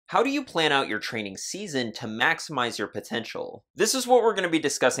How do you plan out your training season to maximize your potential? This is what we're going to be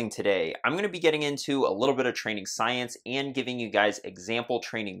discussing today. I'm going to be getting into a little bit of training science and giving you guys example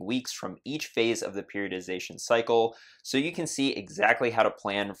training weeks from each phase of the periodization cycle so you can see exactly how to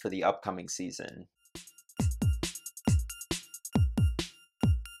plan for the upcoming season.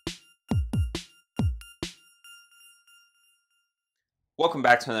 Welcome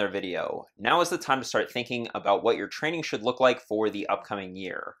back to another video. Now is the time to start thinking about what your training should look like for the upcoming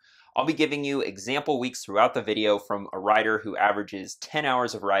year. I'll be giving you example weeks throughout the video from a rider who averages 10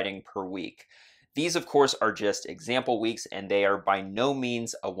 hours of riding per week. These, of course, are just example weeks and they are by no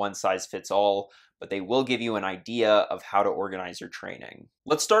means a one-size-fits-all, but they will give you an idea of how to organize your training.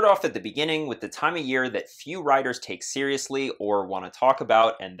 Let's start off at the beginning with the time of year that few riders take seriously or want to talk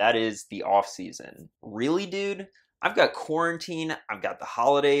about, and that is the off-season. Really, dude? I've got quarantine, I've got the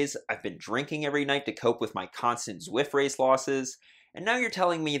holidays, I've been drinking every night to cope with my constant Zwift race losses, and now you're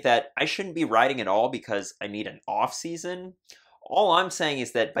telling me that I shouldn't be riding at all because I need an off season? All I'm saying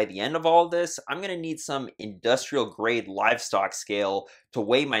is that by the end of all this, I'm going to need some industrial grade livestock scale to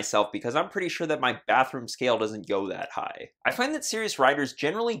weigh myself because I'm pretty sure that my bathroom scale doesn't go that high. I find that serious riders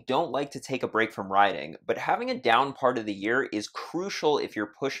generally don't like to take a break from riding, but having a down part of the year is crucial if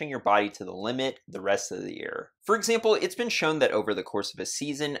you're pushing your body to the limit the rest of the year. For example, it's been shown that over the course of a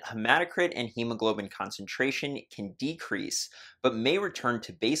season, hematocrit and hemoglobin concentration can decrease, but may return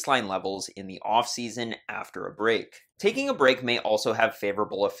to baseline levels in the off-season after a break. Taking a break may also have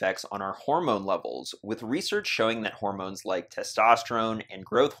favorable effects on our hormone levels, with research showing that hormones like testosterone and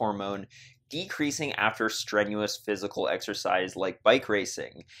growth hormone decreasing after strenuous physical exercise like bike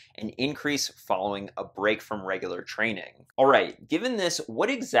racing, and increase following a break from regular training. Alright, given this, what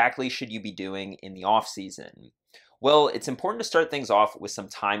exactly should you be doing in the off season? Well, it's important to start things off with some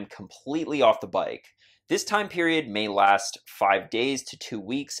time completely off the bike. This time period may last 5 days to 2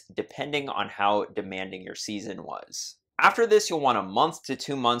 weeks, depending on how demanding your season was. After this, you'll want a month to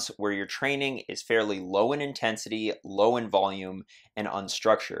 2 months where your training is fairly low in intensity, low in volume, and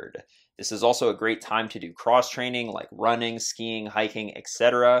unstructured. This is also a great time to do cross-training like running, skiing, hiking,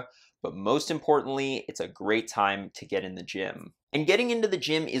 etc. But most importantly, it's a great time to get in the gym. And getting into the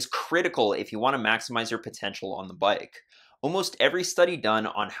gym is critical if you want to maximize your potential on the bike. Almost every study done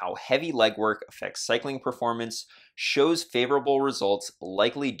on how heavy leg work affects cycling performance shows favorable results,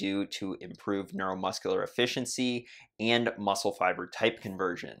 likely due to improved neuromuscular efficiency and muscle fiber type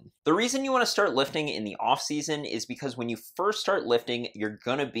conversion. The reason you want to start lifting in the off season is because when you first start lifting, you're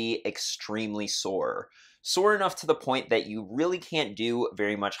gonna be extremely sore. Sore enough to the point that you really can't do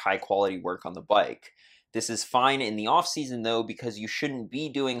very much high quality work on the bike. This is fine in the off season though, because you shouldn't be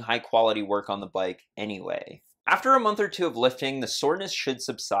doing high quality work on the bike anyway. After a month or two of lifting, the soreness should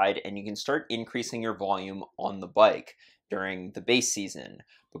subside and you can start increasing your volume on the bike during the base season.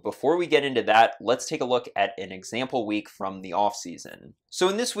 But before we get into that, let's take a look at an example week from the off season. So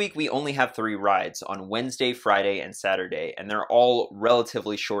in this week, we only have 3 rides on Wednesday, Friday, and Saturday, and they're all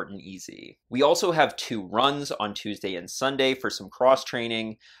relatively short and easy. We also have 2 runs on Tuesday and Sunday for some cross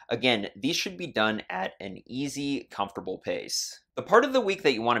training. Again, these should be done at an easy, comfortable pace. The part of the week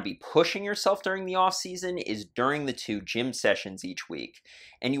that you want to be pushing yourself during the off season is during the 2 gym sessions each week.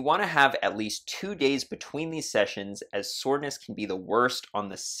 And you want to have at least 2 days between these sessions, as soreness can be the worst on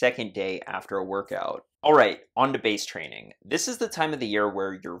the second day after a workout. Alright, on to base training. This is the time of the year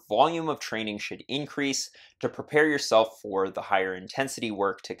where your volume of training should increase to prepare yourself for the higher intensity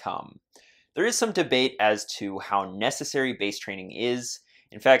work to come. There is some debate as to how necessary base training is.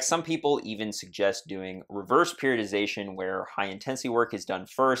 In fact, some people even suggest doing reverse periodization where high intensity work is done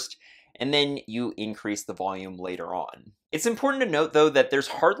first and then you increase the volume later on. It's important to note though that there's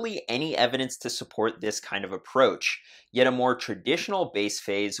hardly any evidence to support this kind of approach, yet a more traditional base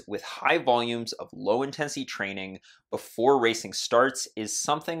phase with high volumes of low intensity training before racing starts is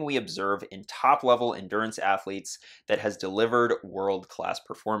something we observe in top level endurance athletes that has delivered world-class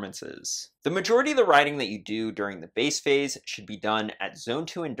performances. The majority of the riding that you do during the base phase should be done at zone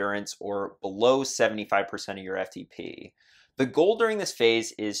 2 endurance or below 75% of your FTP. The goal during this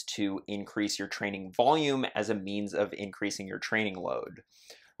phase is to increase your training volume as a means of increasing your training load.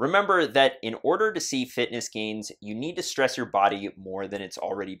 Remember that in order to see fitness gains, you need to stress your body more than it's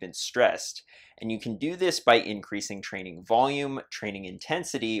already been stressed. And you can do this by increasing training volume, training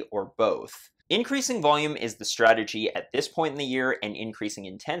intensity, or both. Increasing volume is the strategy at this point in the year, and increasing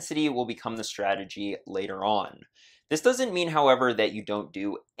intensity will become the strategy later on. This doesn't mean, however, that you don't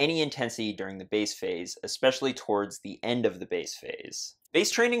do any intensity during the base phase, especially towards the end of the base phase.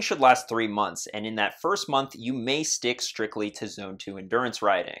 Base training should last 3 months, and in that first month, you may stick strictly to Zone 2 endurance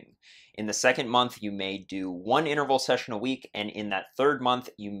riding. In the second month, you may do 1 interval session a week, and in that third month,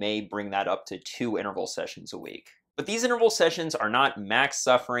 you may bring that up to 2 interval sessions a week. But these interval sessions are not max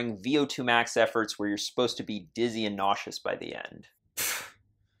suffering VO2 max efforts where you're supposed to be dizzy and nauseous by the end.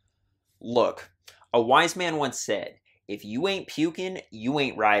 Look, a wise man once said, if you ain't puking, you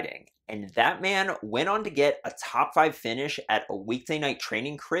ain't riding. And that man went on to get a top 5 finish at a weekday night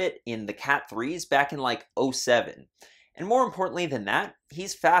training crit in the Cat 3s back in like '07. And more importantly than that,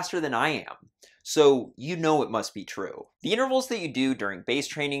 he's faster than I am. So you know it must be true. The intervals that you do during base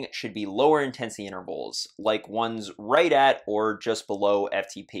training should be lower intensity intervals, like ones right at or just below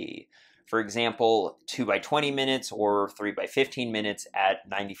FTP. For example, 2 by 20 minutes or 3 by 15 minutes at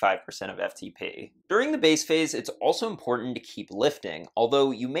 95% of FTP. During the base phase, it's also important to keep lifting,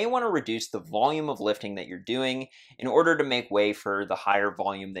 although you may want to reduce the volume of lifting that you're doing in order to make way for the higher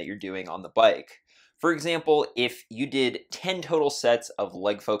volume that you're doing on the bike. For example, if you did 10 total sets of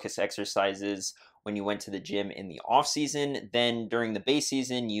leg focus exercises when you went to the gym in the off season, then during the base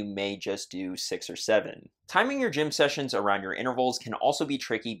season, you may just do 6 or 7. Timing your gym sessions around your intervals can also be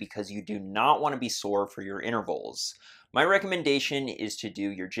tricky because you do not want to be sore for your intervals. My recommendation is to do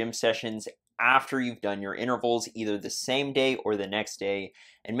your gym sessions after you've done your intervals, either the same day or the next day,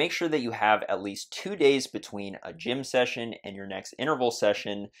 and make sure that you have at least 2 days between a gym session and your next interval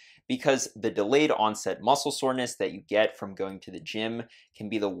session, because the delayed onset muscle soreness that you get from going to the gym can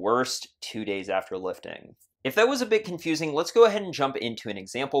be the worst 2 days after lifting. If that was a bit confusing, let's go ahead and jump into an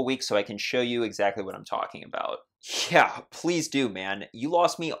example week so I can show you exactly what I'm talking about. Yeah, please do, man. You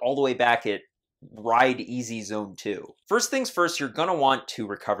lost me all the way back at Ride Easy Zone 2. First things first, you're gonna want 2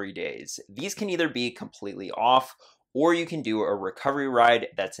 recovery days. These can either be completely off, or you can do a recovery ride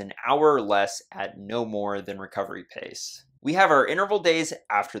that's an hour or less at no more than recovery pace. We have our interval days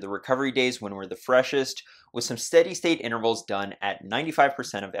after the recovery days when we're the freshest, with some steady state intervals done at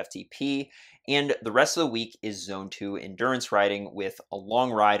 95% of FTP, and the rest of the week is Zone 2 endurance riding with a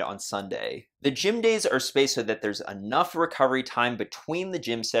long ride on Sunday. The gym days are spaced so that there's enough recovery time between the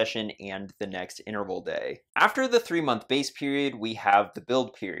gym session and the next interval day. After the 3-month base period, we have the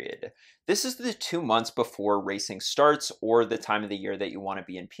build period. This is the 2 months before racing starts or the time of the year that you want to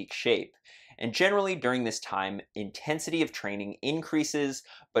be in peak shape. And generally during this time, intensity of training increases,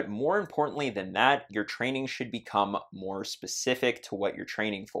 but more importantly than that, your training should become more specific to what you're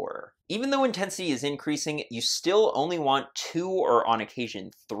training for. Even though intensity is increasing, you still only want 2 or on occasion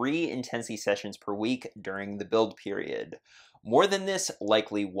 3 intensity sessions per week during the build period. More than this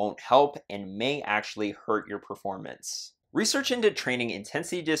likely won't help and may actually hurt your performance. Research into training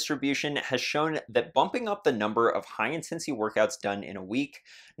intensity distribution has shown that bumping up the number of high-intensity workouts done in a week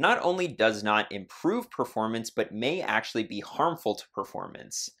not only does not improve performance, but may actually be harmful to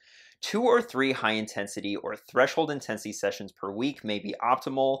performance. 2 or 3 high-intensity or threshold intensity sessions per week may be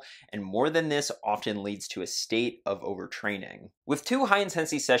optimal, and more than this often leads to a state of overtraining. With 2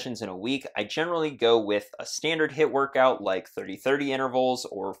 high-intensity sessions in a week, I generally go with a standard HIIT workout like 30-30 intervals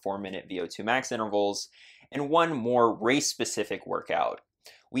or 4-minute VO2 max intervals, and 1 more race-specific workout.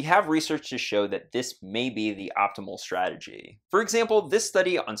 We have research to show that this may be the optimal strategy. For example, this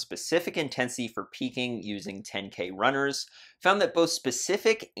study on specific intensity for peaking using 10K runners found that both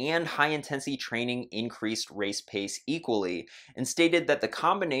specific and high-intensity training increased race pace equally, and stated that the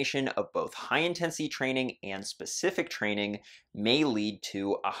combination of both high-intensity training and specific training may lead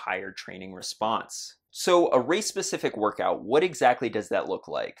to a higher training response. So a race-specific workout, what exactly does that look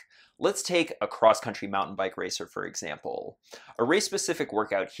like? Let's take a cross-country mountain bike racer, for example. A race-specific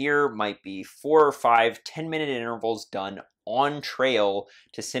workout here might be 4 or 5 10-minute intervals done on trail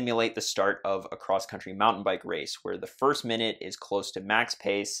to simulate the start of a cross-country mountain bike race, where the first minute is close to max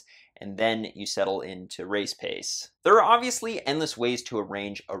pace, and then you settle into race pace. There are obviously endless ways to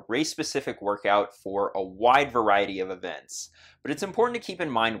arrange a race-specific workout for a wide variety of events, but it's important to keep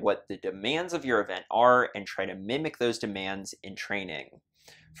in mind what the demands of your event are and try to mimic those demands in training.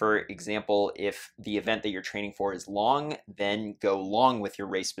 For example, if the event that you're training for is long, then go long with your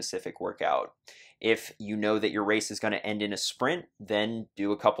race-specific workout. If you know that your race is going to end in a sprint, then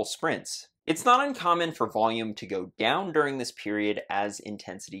do a couple sprints. It's not uncommon for volume to go down during this period as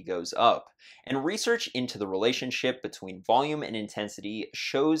intensity goes up, and research into the relationship between volume and intensity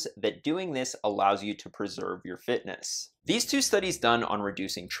shows that doing this allows you to preserve your fitness. These 2 studies done on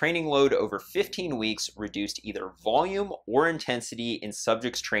reducing training load over 15 weeks reduced either volume or intensity in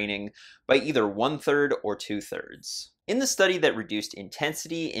subjects' training by either 1/3 or 2/3. In the study that reduced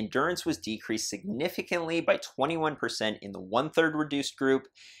intensity, endurance was decreased significantly by 21% in the 1/3 reduced group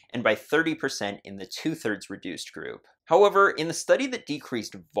and by 30% in the 2/3 reduced group. However, in the study that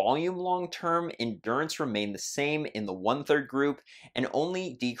decreased volume long-term, endurance remained the same in the 1/3 group and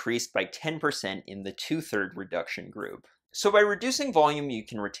only decreased by 10% in the 2/3 reduction group. So by reducing volume, you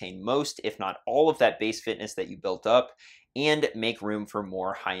can retain most, if not all, of that base fitness that you built up and make room for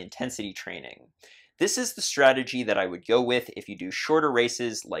more high-intensity training. This is the strategy that I would go with if you do shorter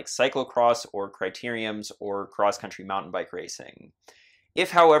races like cyclocross or criteriums or cross-country mountain bike racing. If,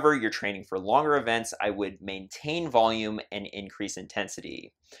 however, you're training for longer events, I would maintain volume and increase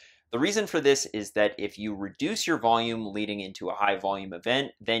intensity. The reason for this is that if you reduce your volume leading into a high volume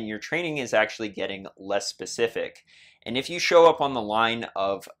event, then your training is actually getting less specific. And if you show up on the line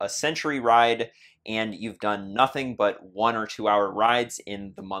of a century ride and you've done nothing but 1 or 2 hour rides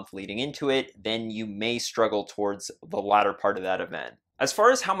in the month leading into it, then you may struggle towards the latter part of that event. As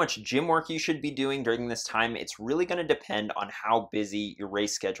far as how much gym work you should be doing during this time, it's really going to depend on how busy your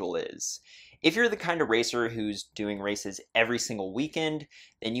race schedule is. If you're the kind of racer who's doing races every single weekend,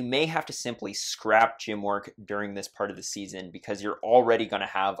 then you may have to simply scrap gym work during this part of the season because you're already going to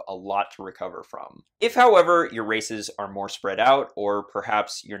have a lot to recover from. If, however, your races are more spread out, or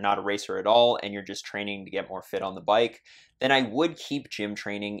perhaps you're not a racer at all and you're just training to get more fit on the bike, then I would keep gym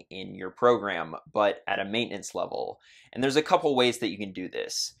training in your program, but at a maintenance level. And there's a couple ways that you can do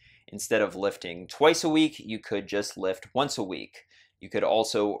this. Instead of lifting twice a week, you could just lift once a week. You could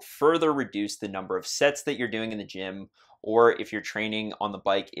also further reduce the number of sets that you're doing in the gym, or if your training on the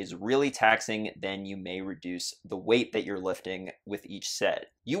bike is really taxing, then you may reduce the weight that you're lifting with each set.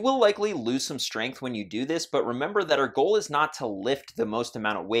 You will likely lose some strength when you do this, but remember that our goal is not to lift the most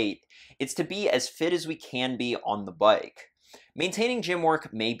amount of weight, it's to be as fit as we can be on the bike. Maintaining gym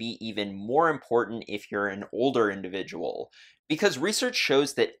work may be even more important if you're an older individual, because research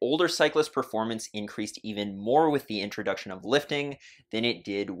shows that older cyclist performance increased even more with the introduction of lifting than it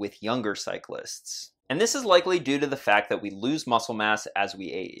did with younger cyclists. And this is likely due to the fact that we lose muscle mass as we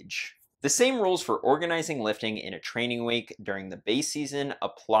age. The same rules for organizing lifting in a training week during the base season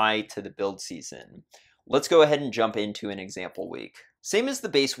apply to the build season. Let's go ahead and jump into an example week. Same as the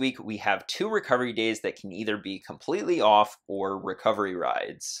base week, we have 2 recovery days that can either be completely off or recovery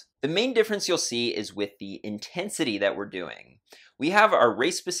rides. The main difference you'll see is with the intensity that we're doing. We have our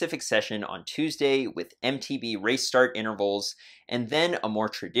race-specific session on Tuesday with MTB race start intervals, and then a more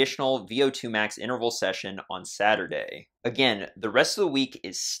traditional VO2 max interval session on Saturday. Again, the rest of the week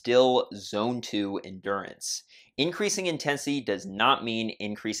is still Zone 2 endurance. Increasing intensity does not mean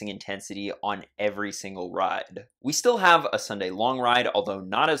increasing intensity on every single ride. We still have a Sunday long ride, although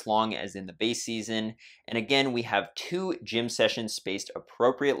not as long as in the base season, and again, we have 2 gym sessions spaced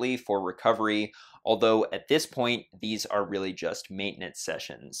appropriately for recovery, although at this point, these are really just maintenance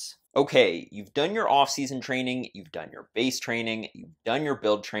sessions. Okay, you've done your off-season training, you've done your base training, you've done your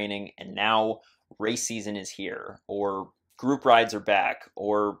build training, and now race season is here, or group rides are back,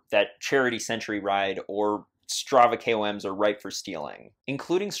 or that charity century ride, or Strava KOMs are ripe for stealing.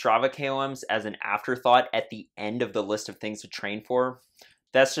 Including Strava KOMs as an afterthought at the end of the list of things to train for,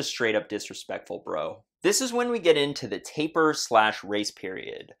 that's just straight up disrespectful, bro. This is when we get into the taper/race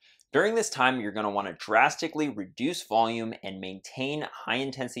period. During this time, you're going to want to drastically reduce volume and maintain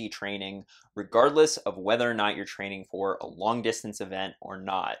high-intensity training, regardless of whether or not you're training for a long-distance event or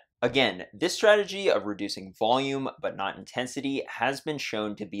not. Again, this strategy of reducing volume but not intensity has been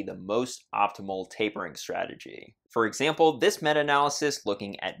shown to be the most optimal tapering strategy. For example, this meta-analysis,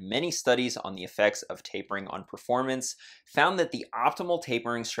 looking at many studies on the effects of tapering on performance, found that the optimal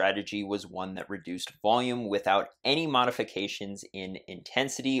tapering strategy was one that reduced volume without any modifications in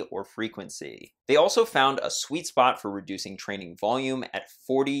intensity or frequency. They also found a sweet spot for reducing training volume at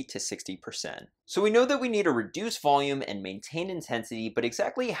 40 to 60%. So we know that we need to reduce volume and maintain intensity, but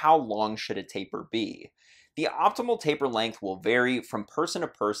exactly how long should a taper be? The optimal taper length will vary from person to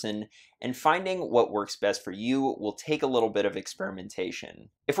person, and finding what works best for you will take a little bit of experimentation.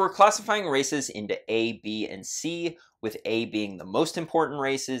 If we're classifying races into A, B, and C, with A being the most important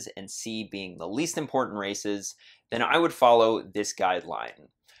races and C being the least important races, then I would follow this guideline.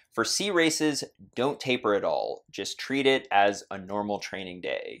 For C races, don't taper at all, just treat it as a normal training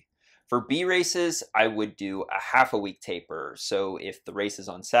day. For B races, I would do a half a week taper. So if the race is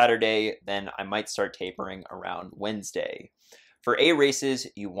on Saturday, then I might start tapering around Wednesday. For A races,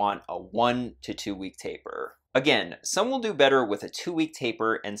 you want a 1 to 2 week taper. Again, some will do better with a 2 week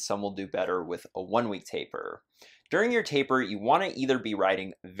taper and some will do better with a 1 week taper. During your taper, you want to either be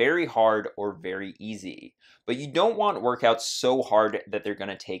riding very hard or very easy, but you don't want workouts so hard that they're going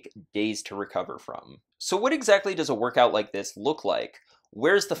to take days to recover from. So what exactly does a workout like this look like?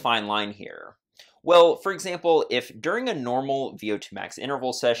 Where's the fine line here? Well, for example, if during a normal VO2 max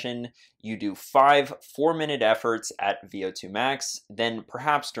interval session, you do 5 4-minute efforts at VO2 max, then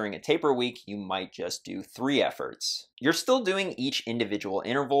perhaps during a taper week, you might just do 3 efforts. You're still doing each individual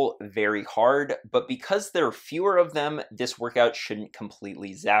interval very hard, but because there are fewer of them, this workout shouldn't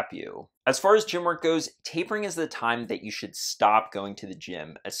completely zap you. As far as gym work goes, tapering is the time that you should stop going to the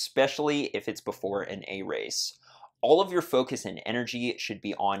gym, especially if it's before an A race. All of your focus and energy should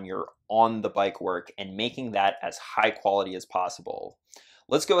be on your on-the-bike work and making that as high quality as possible.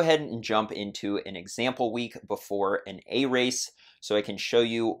 Let's go ahead and jump into an example week before an A race so I can show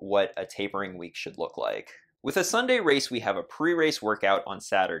you what a tapering week should look like. With a Sunday race, we have a pre-race workout on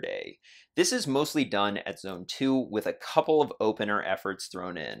Saturday. This is mostly done at zone 2 with a couple of opener efforts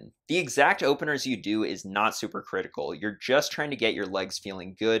thrown in. The exact openers you do is not super critical. You're just trying to get your legs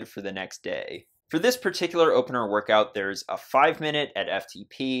feeling good for the next day. For this particular opener workout, there's a 5-minute at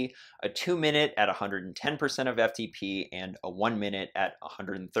FTP, a 2-minute at 110% of FTP, and a 1-minute at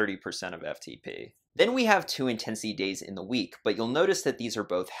 130% of FTP. Then we have 2 intensity days in the week, but you'll notice that these are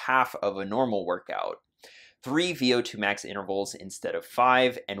both half of a normal workout. 3 VO2 max intervals instead of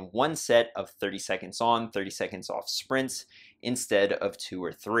 5, and 1 set of 30 seconds on, 30 seconds off sprints instead of 2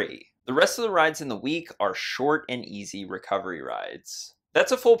 or 3. The rest of the rides in the week are short and easy recovery rides.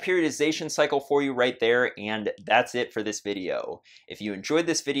 That's a full periodization cycle for you right there, and that's it for this video. If you enjoyed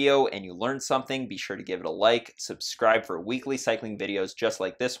this video and you learned something, be sure to give it a like, subscribe for weekly cycling videos just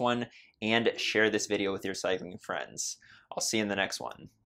like this one, and share this video with your cycling friends. I'll see you in the next one.